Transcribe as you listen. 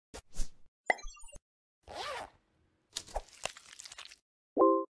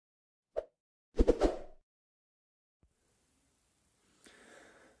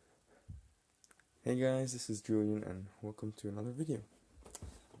Hey guys, this is Julian and welcome to another video.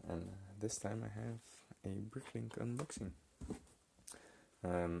 And this time I have a Bricklink unboxing.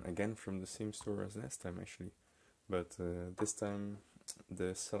 Again from the same store as last time actually, but this time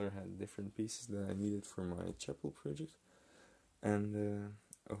the seller had different pieces that I needed for my chapel project and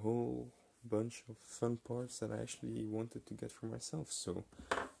a whole bunch of fun parts that I actually wanted to get for myself. So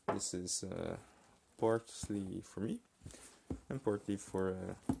this is partly for me and partly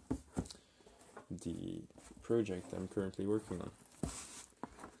for the project I'm currently working on.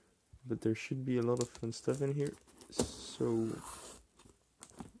 But there should be a lot of fun stuff in here, so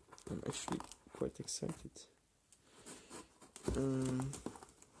I'm actually quite excited.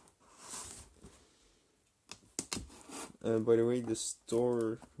 By the way, the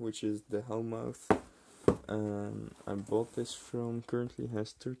store, which is the Hellmouth, I bought this from, currently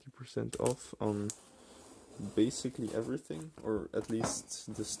has 30% off on basically everything, or at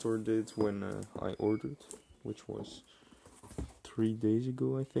least the store did when I ordered, which was 3 days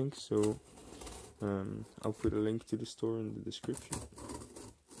ago I think. So I'll put a link to the store in the description,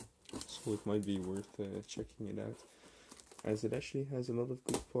 so it might be worth checking it out, as it actually has a lot of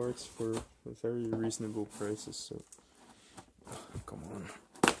good parts for very reasonable prices. So come on.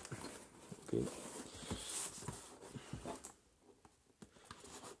 Okay,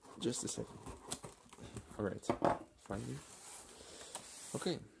 just a second. Alright, finally.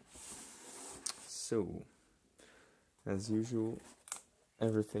 Okay, so as usual,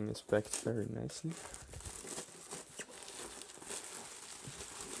 everything is packed very nicely.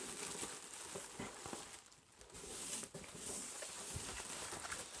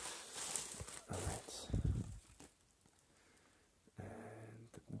 Alright, and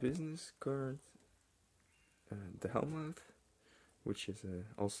the business card, the Hellmouth, which is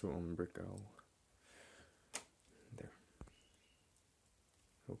also on Brick Owl. There.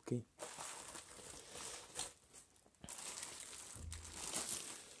 Okay.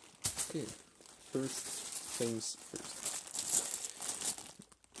 Okay, first things first.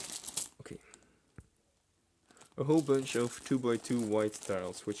 Okay. A whole bunch of 2x2 white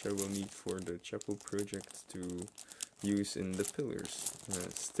tiles, which I will need for the chapel project to use in the pillars.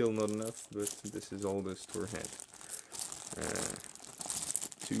 Still not enough, but this is all the store had.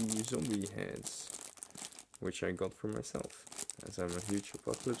 2 zombie heads, which I got for myself, as I'm a huge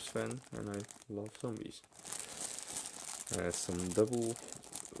Apocalypse fan and I love zombies. Some double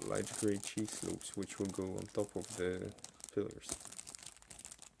light grey cheese slopes, which will go on top of the pillars.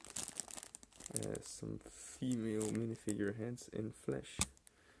 Some female minifigure heads in flesh.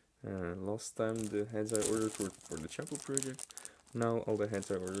 Last time the heads I ordered were for the chapel project. Now all the heads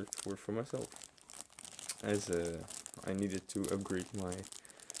I ordered were for myself, as I needed to upgrade my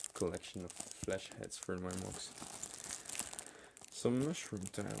collection of flesh heads for my mocks. Some mushroom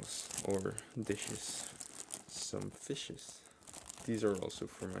tiles or dishes. Some fishes. These are also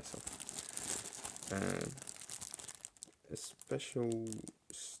for myself. A special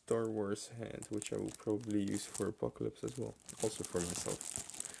Star Wars head, which I will probably use for Apocalypse as well, also for myself.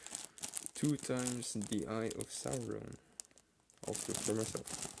 2 times the Eye of Sauron, also for myself.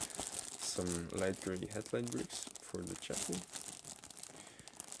 Some light grey headlight bricks for the chapel,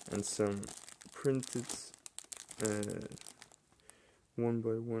 and some printed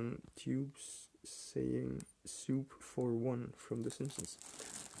 1x1 tubes saying soup for 1 from The Simpsons.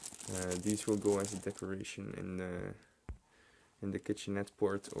 These will go as a decoration in the kitchenette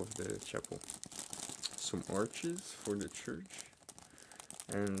part of the chapel. Some arches for the church,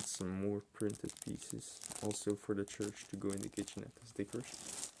 and some more printed pieces also for the church to go in the kitchenette as decoration.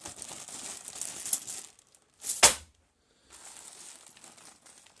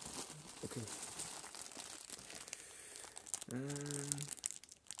 Okay.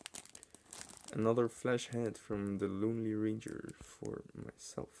 Another flash head from the Lonely Ranger for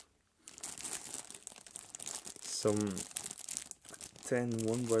myself. Some 10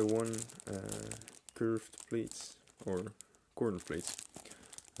 1x1 curved plates, or corner plates,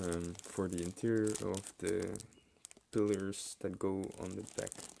 for the interior of the pillars that go on the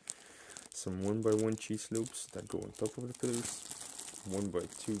back. Some 1x1 cheese slopes that go on top of the pillars.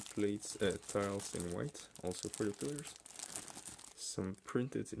 1x2 plates, tiles in white, also for the pillars. Some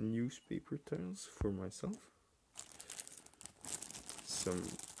printed newspaper tiles for myself. Some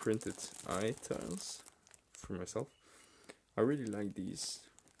printed eye tiles for myself. I really like these.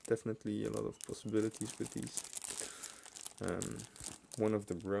 Definitely a lot of possibilities with these. One of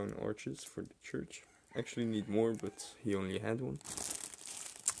the brown arches for the church. Actually need more, but he only had one.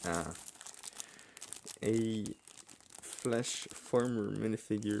 A Flash Farmer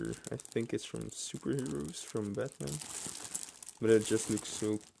minifigure, I think it's from Superheroes, from Batman. But it just looks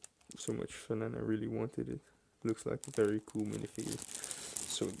so much fun and I really wanted it. Looks like a very cool minifigure.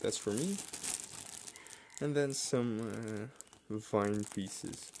 So that's for me. And then some vine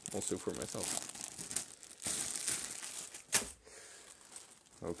pieces, also for myself.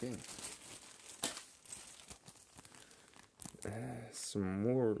 Okay. Some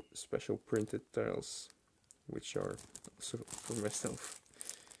more special printed tiles, which are also for myself.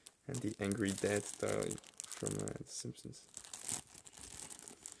 And the Angry Dad tile from The Simpsons.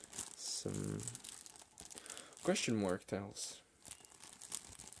 Some question mark tiles.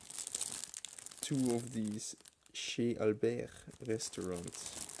 Two of these Chez Albert restaurant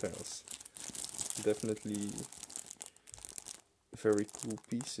tiles. Definitely very cool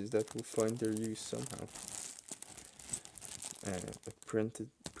pieces that will find their use somehow. A printed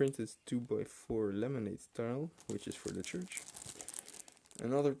 2x4 laminate tile, which is for the church.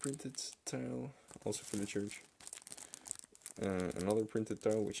 Another printed tile, also for the church. Another printed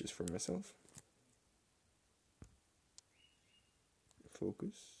tile, which is for myself.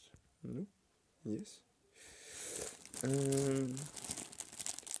 Focus. No. Yes.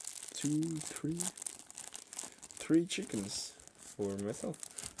 3 chickens for myself.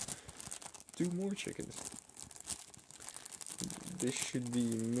 2 more chickens. This should be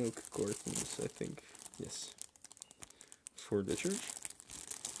milk cartons, I think. Yes. For the church.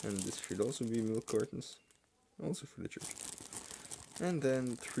 And this should also be milk cartons. Also for the church. And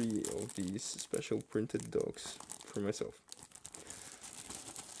then 3 of these special printed dogs for myself.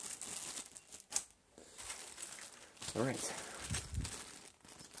 Alright.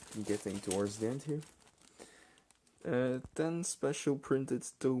 Getting towards the end here. 10 special printed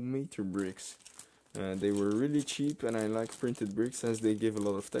tomato bricks. They were really cheap and I like printed bricks as they give a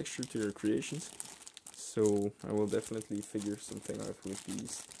lot of texture to your creations. So I will definitely figure something out with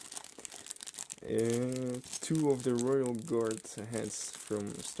these. 2 of the Royal Guard heads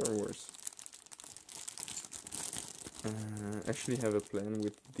from Star Wars. Actually have a plan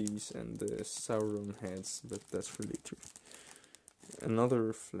with these and the Sauron heads, but that's for later.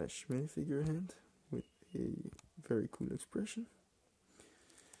 Another Flash minifigure head with a very cool expression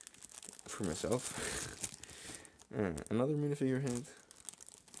for myself. Another minifigure head.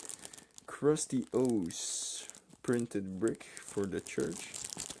 Krusty O's printed brick for the church.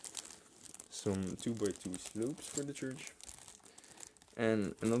 Some 2x2 slopes for the church.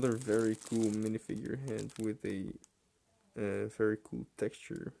 And another very cool minifigure head with a very cool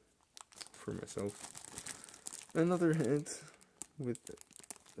texture for myself. Another head with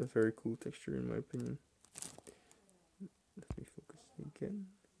a very cool texture in my opinion. Let me focus again.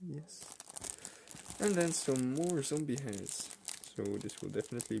 Yes. And then some more zombie heads. So this will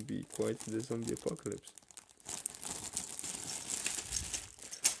definitely be quite the zombie apocalypse.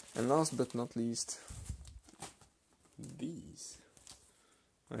 And last but not least, these.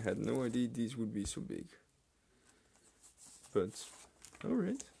 I had no idea these would be so big. But,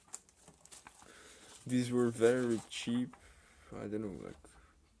 alright. These were very cheap. I don't know, like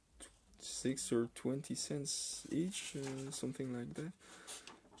 6 or 20 cents each, something like that.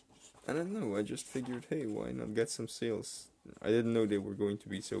 I don't know, I just figured, hey, why not get some sales? I didn't know they were going to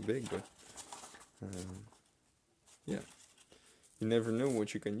be so big, but yeah. You never know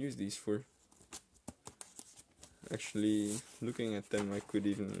what you can use these for. Actually, looking at them, I could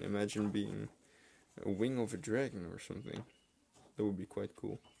even imagine being a wing of a dragon or something. That would be quite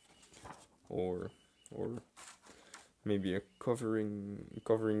cool. Or maybe a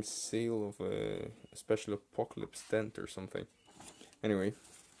covering sail of a special apocalypse tent or something. Anyway,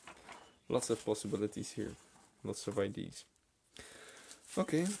 lots of possibilities here. Lots of ideas.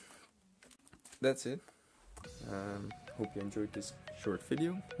 Okay, that's it. Hope you enjoyed this short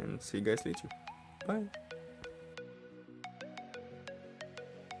video and see you guys later. Bye!